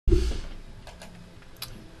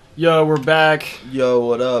Yo, we're back. Yo,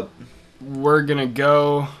 what up? We're gonna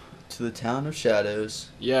go. To the Town of Shadows.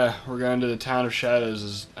 Yeah, we're going to the Town of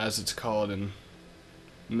Shadows, as it's called in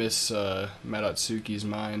Miss Madatsuki's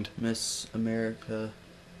mind. Miss America.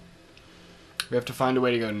 We have to find a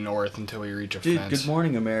way to go north until we reach a Dude, fence. good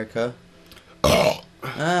morning, America.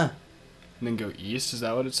 And And then go east. Is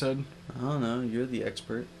that what it said? I don't know, you're the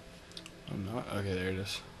expert. I'm not. Okay, there it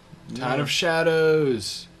is. Yeah. Town of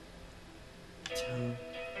Shadows. Town.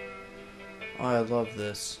 Oh, I love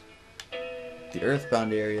this. The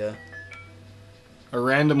Earthbound area. A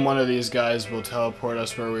random one of these guys will teleport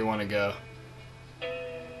us where we want to go.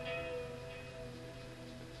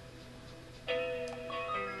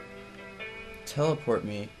 Teleport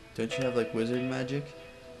me. Don't you have like wizard magic?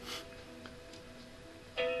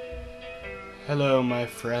 Hello, my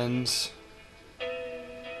friends.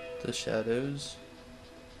 The shadows.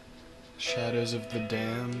 Shadows of the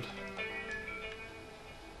damned.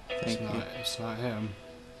 Thank you. It's not him.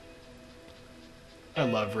 I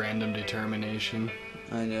love random determination.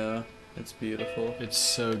 I know. It's beautiful. It's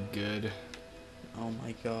so good. Oh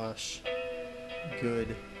my gosh.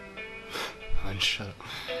 Good. Oh, shut up.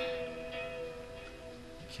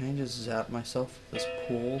 Can I just zap myself with this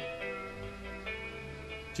pool?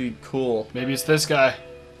 Dude, cool. Maybe it's this guy.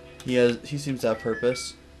 He seems to have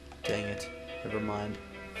purpose. Dang it. Never mind.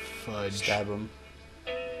 Fudge. Stab him.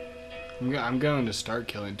 I'm going to start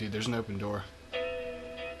killing. Dude, there's an open door.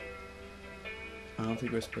 I don't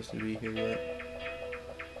think we're supposed to be here yet.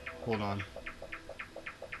 Hold on.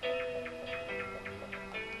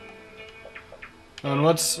 Oh, and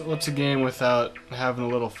what's a game without having a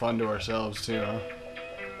little fun to ourselves too, huh?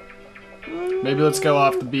 Maybe let's go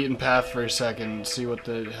off the beaten path for a second and see what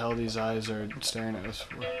the hell these eyes are staring at us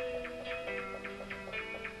for.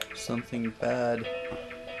 Something bad.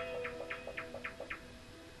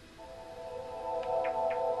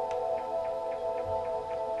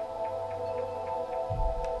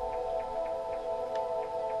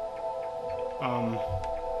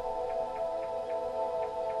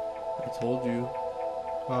 I told you.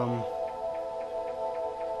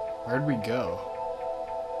 Where'd we go?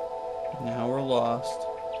 Now we're lost.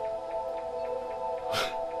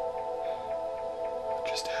 What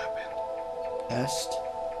just happened? Est.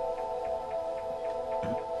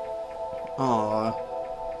 Aw.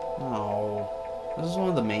 No. This is one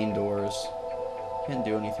of the main doors. Can't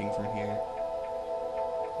do anything from here.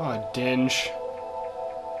 Oh, Dinge.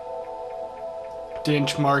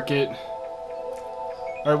 Dinge Market.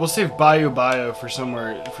 Alright, we'll save Bayou Bio for some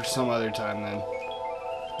other time then.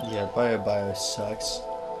 Yeah, Bio sucks.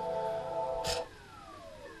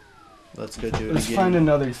 Let's go do it Let's again. find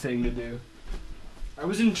another thing to do. I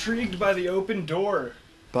was intrigued by the open door.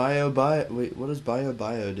 Bio. Wait, what does Bio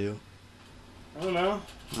do? I don't know.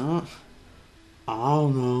 I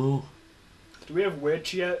don't know. Do we have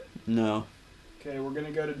Witch yet? No. Okay, we're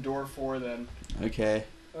gonna go to door 4 then. Okay.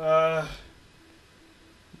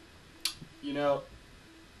 You know,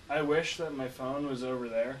 I wish that my phone was over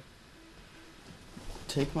there.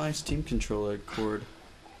 Take my Steam controller cord.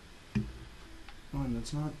 Owen,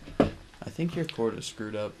 that's not... I think your cord is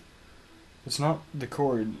screwed up. It's not the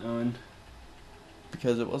cord, Owen.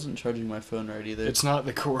 Because it wasn't charging my phone right either. It's not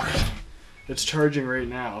the cord. It's charging right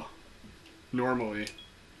now. Normally.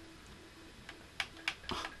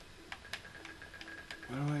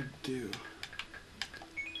 What do I do?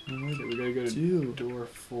 We gotta go to door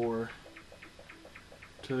 4.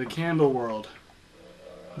 To the candle world.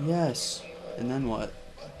 Yes. And then what?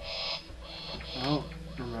 I don't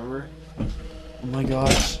remember. Oh my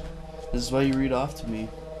gosh. This is why you read off to me.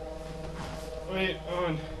 Wait,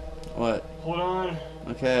 Owen. What? Hold on.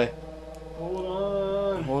 Okay. Hold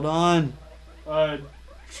on. Hold on.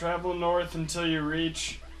 Travel north until you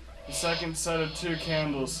reach the second set of 2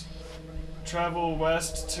 candles. Travel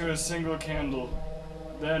west to a single candle.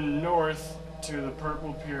 Then north to the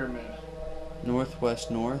purple pyramid.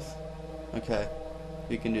 Northwest north? Okay.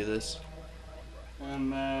 We can do this.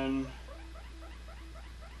 And then...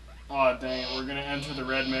 Aw, dang it. We're gonna enter the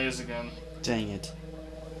red maze again. Dang it.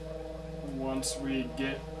 Once we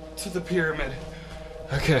get to the pyramid.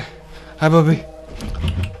 Okay. Hi, Bubby.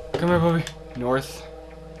 Come here, Bubby. North.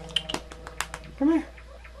 Come here.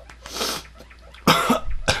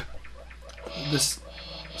 This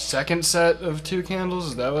second set of 2 candles,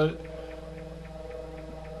 is that what?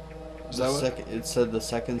 Is that what? It said the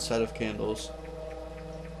second set of candles.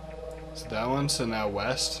 Is that one? So now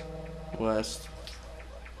west? West.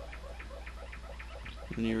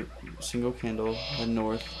 And your single candle, and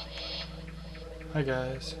north. Hi,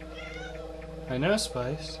 guys. I know,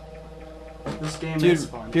 Spice. This game Dude, is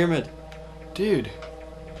fun. pyramid. Dude.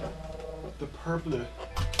 The purple.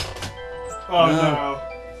 Oh no.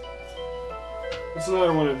 It's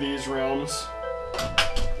another one of these realms.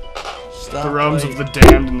 Stop The realms of playing. the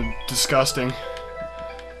damned and the disgusting.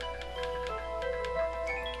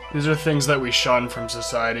 These are things that we shun from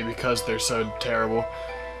society because they're so terrible.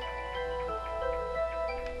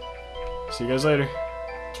 See you guys later.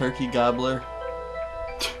 Turkey gobbler.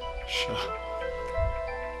 Shut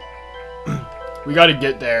up. We gotta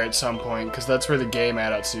get there at some point, because that's where the gay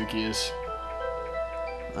Madatsuki is.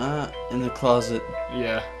 In the closet.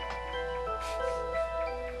 Yeah.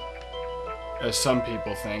 As some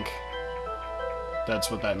people think.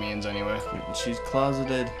 That's what that means anyway. She's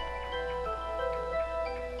closeted.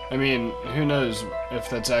 I mean, who knows if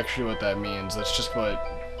that's actually what that means. That's just what,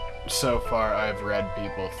 so far, I've read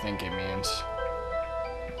people think it means.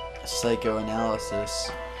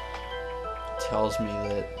 Psychoanalysis tells me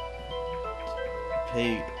that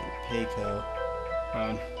Payco.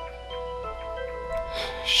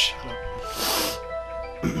 Shut up.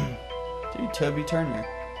 Dude, Toby Turner.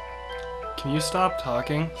 Can you stop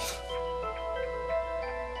talking?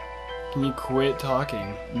 Can you quit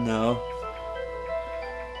talking? No.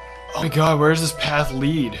 Oh my god, where does this path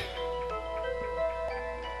lead?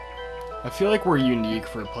 I feel like we're unique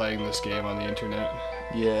for playing this game on the internet.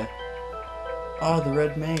 Yeah. Oh, the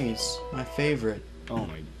red maze. My favorite. Oh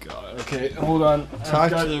my god. Okay, hold on.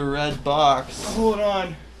 Talk to the red box. Hold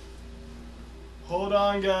on. Hold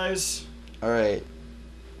on, guys. Alright.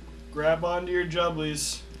 Grab onto your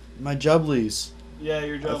jubblies. My jubblies. Yeah,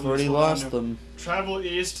 your jubblies. I've already Hold lost on. them. Travel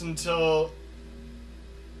east and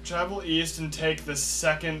take the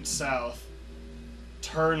second south.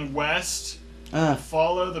 Turn west.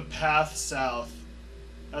 Follow the path south.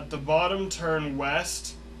 At the bottom, turn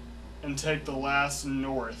west and take the last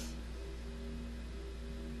north.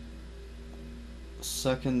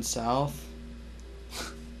 Second south.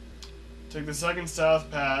 Take the second south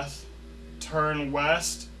path. Turn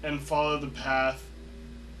west and follow the path.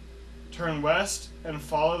 Turn west and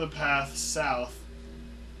follow the path south.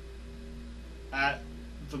 At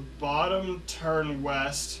the bottom, turn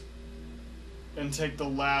west and take the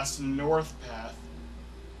last north path.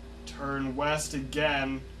 Turn west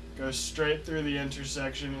again, go straight through the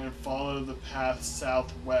intersection and follow the path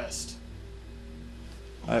southwest.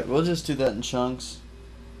 Alright, we'll just do that in chunks.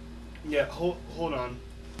 Yeah, hold on.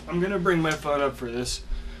 I'm gonna bring my phone up for this.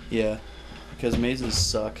 Yeah, because mazes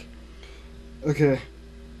suck. Okay,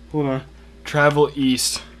 hold on. Travel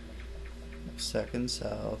east. Second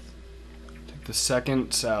south. Take the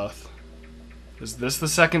second south. Is this the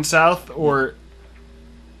second south, or...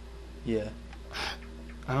 Yeah.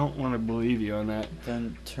 I don't want to believe you on that.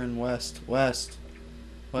 Then turn west. West.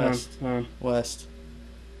 No. West.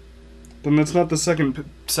 Then that's not the second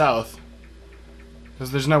south.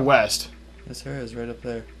 Because there's no west. Yes, there is, right up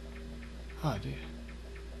there. Oh, dude.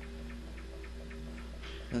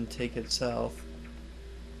 Then take it south.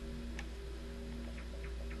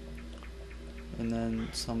 And then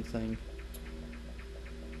something.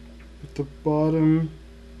 At the bottom,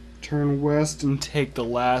 turn west and take the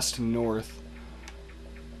last north.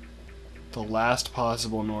 The last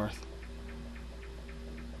possible north.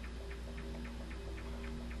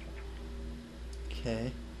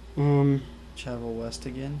 Okay. Travel west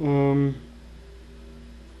again.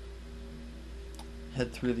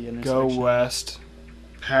 Head through the intersection. Go west.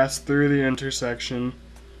 Pass through the intersection.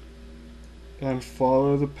 And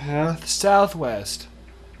follow the path southwest.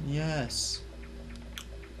 Yes.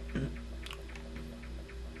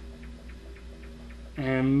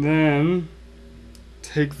 And then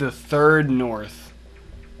take the third north.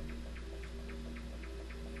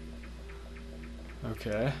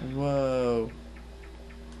 Okay. Whoa.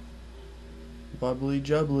 Bubbly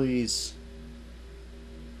jubblies.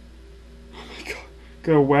 Oh my god.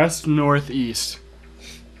 Go west, northeast.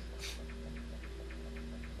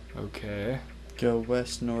 Okay. Go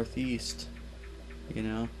west, northeast. You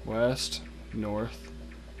know? West, north,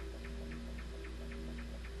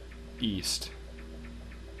 east.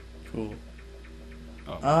 Cool.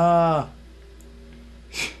 Oh. Ah!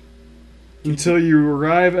 Until you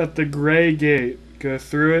arrive at the gray gate, go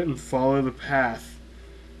through it and follow the path.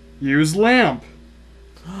 Use lamp.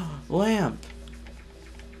 Lamp!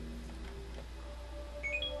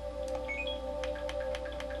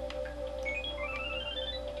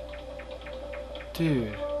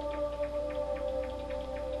 Dude.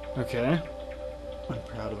 Okay. I'm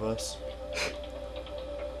proud of us.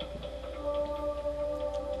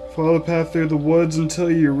 Follow the path through the woods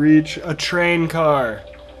until you reach a train car.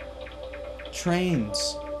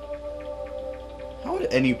 Trains. How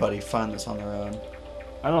would anybody find this on their own?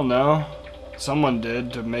 I don't know. Someone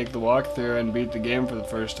did to make the walkthrough and beat the game for the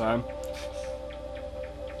first time.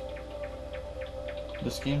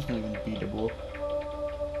 This game's not even beatable.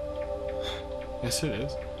 Yes, it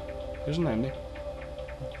is. There's an ending.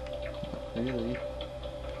 Really?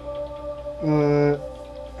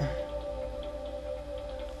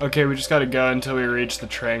 Okay, we just gotta go until we reach the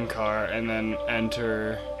train car and then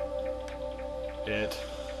enter it.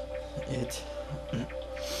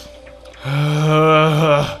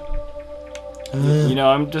 You know,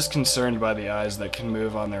 I'm just concerned by the eyes that can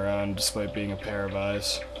move on their own despite being a pair of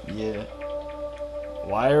eyes. Yeah.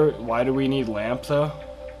 Why do we need lamp though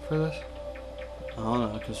for this? I don't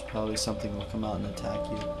know, because probably something will come out and attack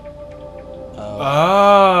you.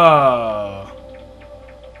 Oh.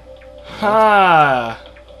 Ha!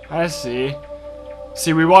 I see.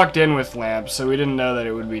 See, we walked in with lamp, so we didn't know that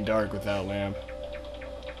it would be dark without lamp.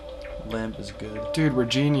 Lamp is good. Dude, we're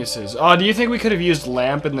geniuses. Oh, do you think we could have used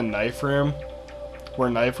lamp in the knife room? Where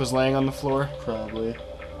knife was laying on the floor? Probably.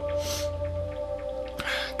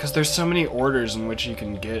 Because there's so many orders in which you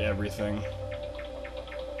can get everything.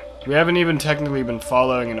 We haven't even technically been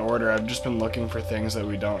following an order. I've just been looking for things that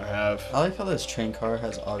we don't have. I like how this train car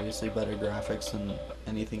has obviously better graphics than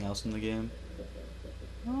anything else in the game.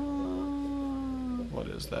 What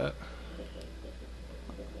is that?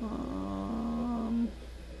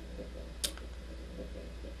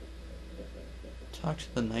 Talk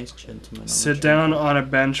to the nice gentleman. Sit down on a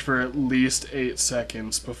bench for at least 8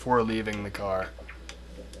 seconds before leaving the car.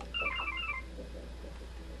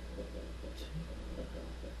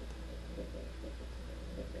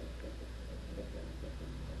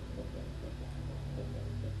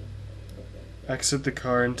 Exit the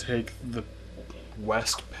car and take the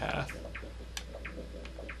west path.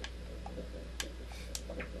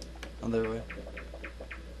 Other way.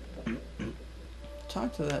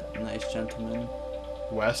 Talk to that nice gentleman.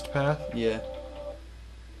 West path? Yeah.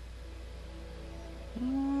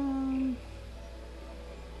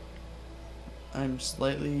 I'm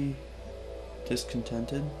slightly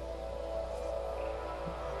discontented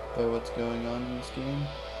by what's going on in this game.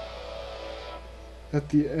 At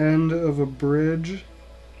the end of a bridge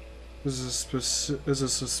is a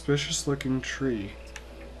suspicious-looking tree.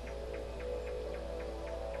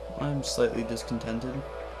 I'm slightly discontented.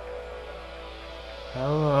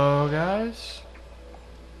 Hello, guys.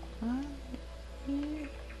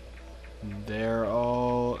 They're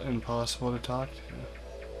all impossible to talk to.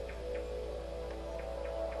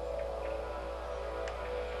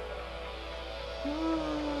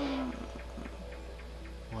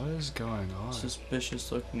 What is going on?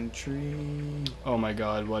 Suspicious looking tree. Oh my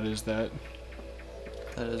god, what is that?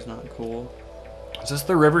 That is not cool. Is this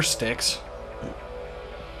the river Styx?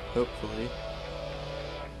 Hopefully.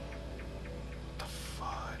 The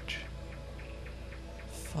fudge.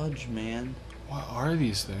 Fudge, man. What are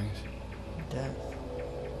these things? Death.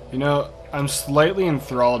 You know, I'm slightly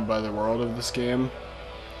enthralled by the world of this game.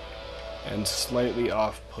 And slightly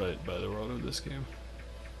off-put by the world of this game.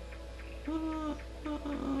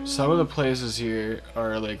 Some of the places here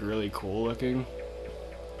are like really cool looking.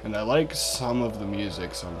 And I like some of the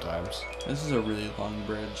music sometimes. This is a really long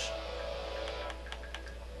bridge.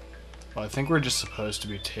 Well, I think we're just supposed to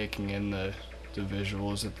be taking in the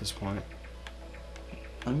visuals at this point.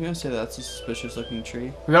 I'm gonna say that's a suspicious looking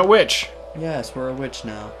tree. We got witch! Yes, we're a witch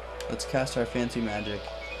now. Let's cast our fancy magic.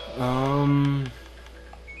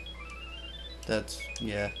 That's,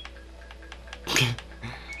 yeah.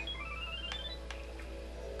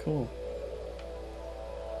 Cool.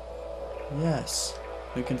 Yes.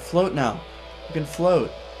 We can float now. We can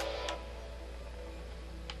float.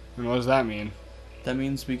 And what does that mean? That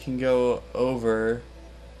means we can go over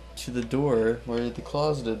to the door where the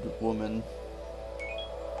closeted woman.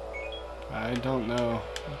 I don't know.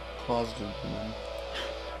 Closeted woman.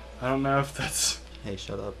 I don't know if that's Hey,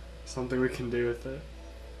 shut up. something we can do with it.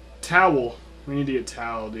 Towel. We need to get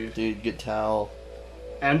towel, dude. Dude, get towel.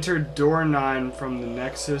 Enter door 9 from the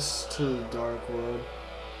Nexus to the Dark World.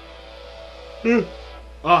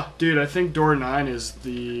 Ah, dude, I think door 9 is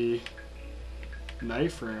the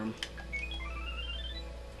knife room.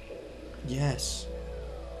 Yes.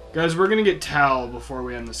 Guys, we're gonna get towel before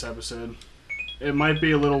we end this episode. It might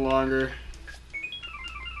be a little longer,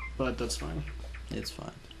 but that's fine. It's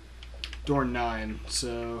fine. Door 9,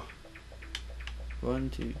 so...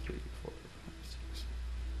 1, 2, 3, 4, 5, 6.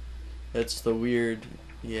 It's the weird,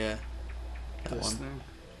 yeah. That this one. thing.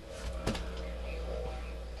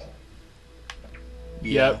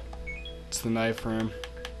 Yeah. Yep. It's the knife room.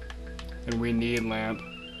 And we need lamp.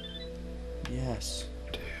 Yes.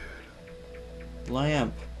 Dude.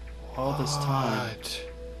 Lamp. All this time.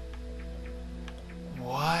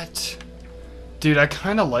 What? Dude, I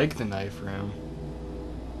kind of like the knife room.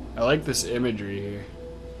 I like this imagery here.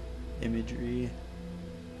 Imagery.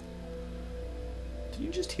 Did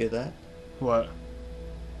you just hear that? What?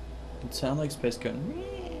 It sounded like Space going.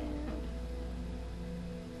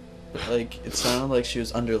 But, like, it sounded like she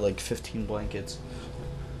was under like 15 blankets.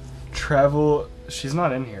 Travel. She's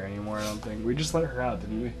not in here anymore, I don't think. We just let her out,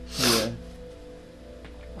 didn't we?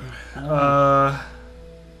 Yeah.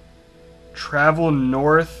 Travel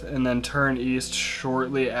north and then turn east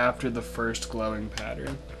shortly after the first glowing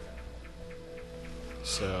pattern.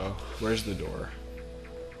 So, where's the door?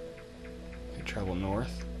 Okay, travel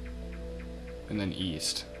north and then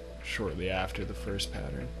east shortly after the first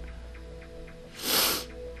pattern.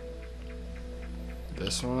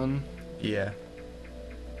 This one? Yeah.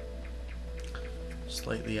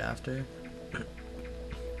 Slightly after.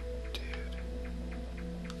 Dude.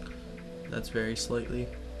 That's very slightly.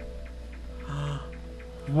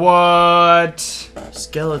 What?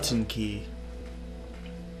 Skeleton key.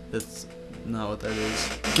 That's not what that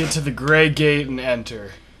is. Get to the gray gate and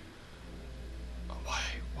enter. Oh, why?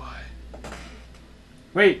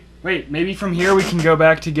 Wait, maybe from here we can go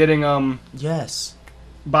back to getting, Yes.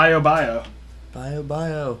 Bio. Bio.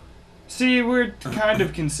 See, we're kind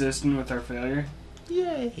of consistent with our failure.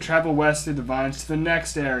 Yay. Travel west through the vines to the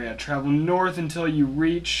next area. Travel north until you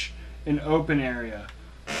reach an open area.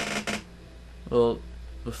 Well,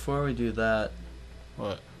 before we do that,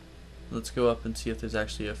 What? let's go up and see if there's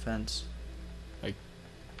actually a fence.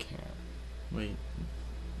 Can't. Wait,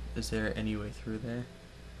 is there any way through there?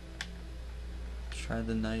 Try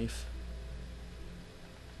the knife.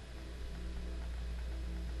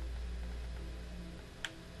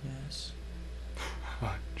 Yes.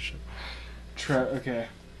 Oh, shit. Okay.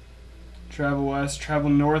 Travel west. Travel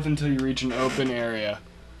north until you reach an open area.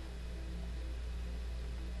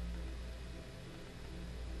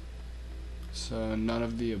 So, none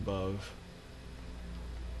of the above.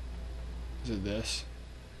 Is it this?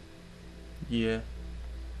 Yeah.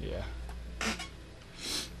 Yeah.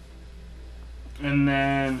 And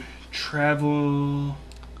then travel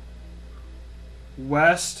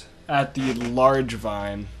west at the large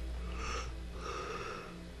vine.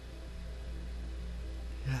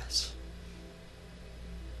 Yes.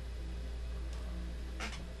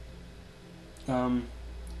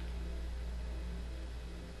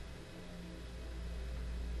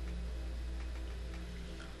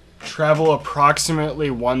 Travel approximately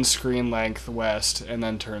 1 screen length west and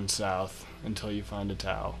then turn south until you find a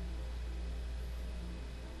towel.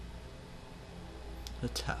 A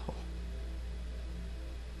towel.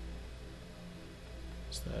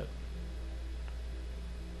 Is that?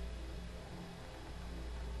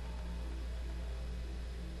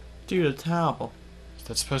 Dude, a towel. Is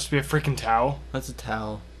that supposed to be a freaking towel? That's a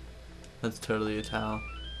towel. That's totally a towel.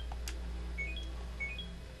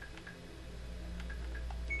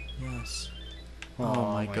 Yes.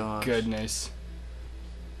 Oh my gosh. Goodness.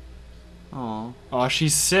 Aw. Oh,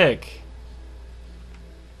 she's sick.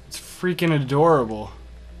 It's freaking adorable.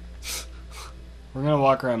 We're gonna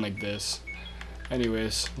walk around like this.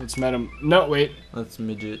 Anyways, let's met him. No, wait. That's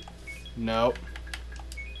midget. Nope.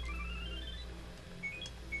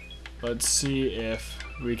 Let's see if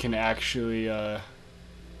we can actually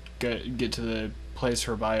get to the place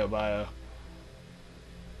for bio. Bio.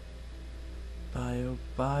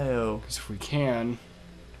 Because if we can,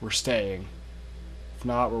 we're staying. If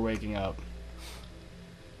not, we're waking up.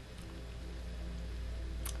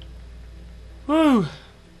 Woo! Oh,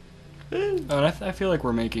 and I feel like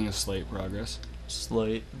we're making a slight progress.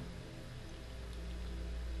 Slight.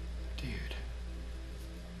 Dude.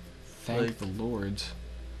 Thank Like- the Lords.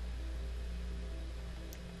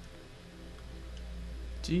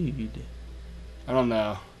 Dude. I don't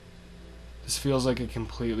know. This feels like a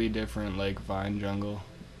completely different, like, vine jungle.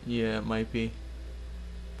 Yeah, it might be.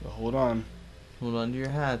 But hold on. Hold on to your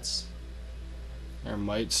hats. There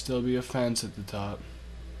might still be a fence at the top.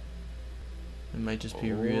 It might just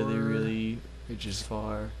be really, Or really It just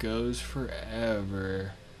far. goes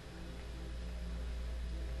forever.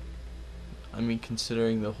 I mean,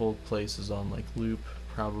 considering the whole place is on, like, loop,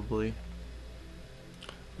 probably.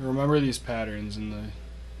 Remember these patterns in the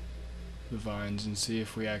vines and see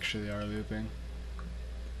if we actually are looping.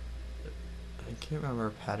 I can't remember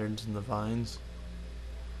patterns in the vines.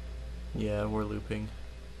 Yeah, we're looping.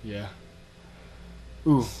 Yeah.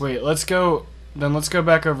 Ooh, wait, let's go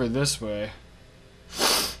back over this way.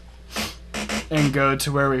 And go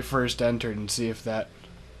to where we first entered and see if that...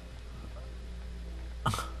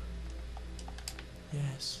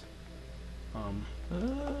 Yes. What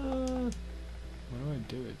do I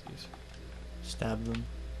do with these? Stab them.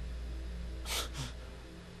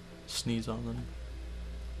 Sneeze on them.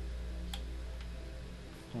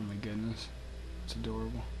 Oh my goodness. It's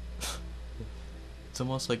adorable. It's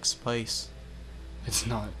almost like spice. It's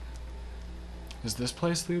not. Is this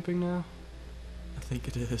place looping now? I think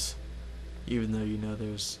it is. Even though you know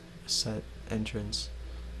there's a set entrance.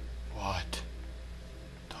 What?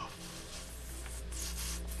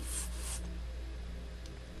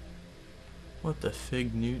 What the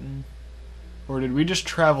fig Newton? Or did we just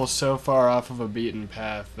travel so far off of a beaten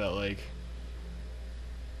path that, like...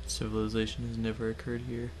 Civilization has never occurred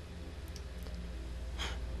here.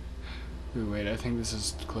 Ooh, wait, I think this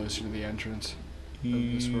is closer to the entrance of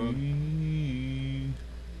this world.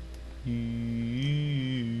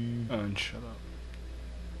 Owen, shut up.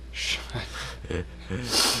 Shut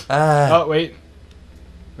Ah. Oh, wait.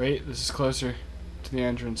 Wait, this is closer to the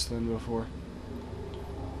entrance than before.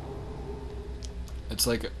 It's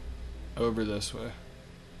like over this way.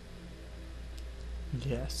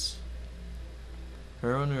 Yes.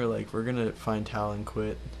 Remember when we were like, we're gonna find Tal and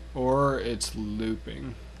quit? Or it's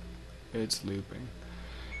looping. It's looping.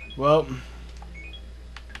 Well,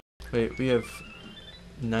 Wait, we have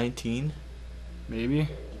 19? maybe.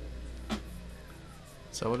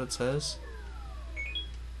 Is that what it says?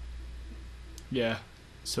 Yeah,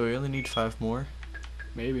 So we only need 5 more?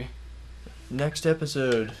 maybe. Next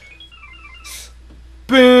episode.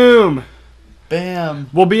 Boom! Bam!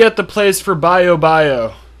 We'll be at the place for Bio.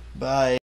 Bye.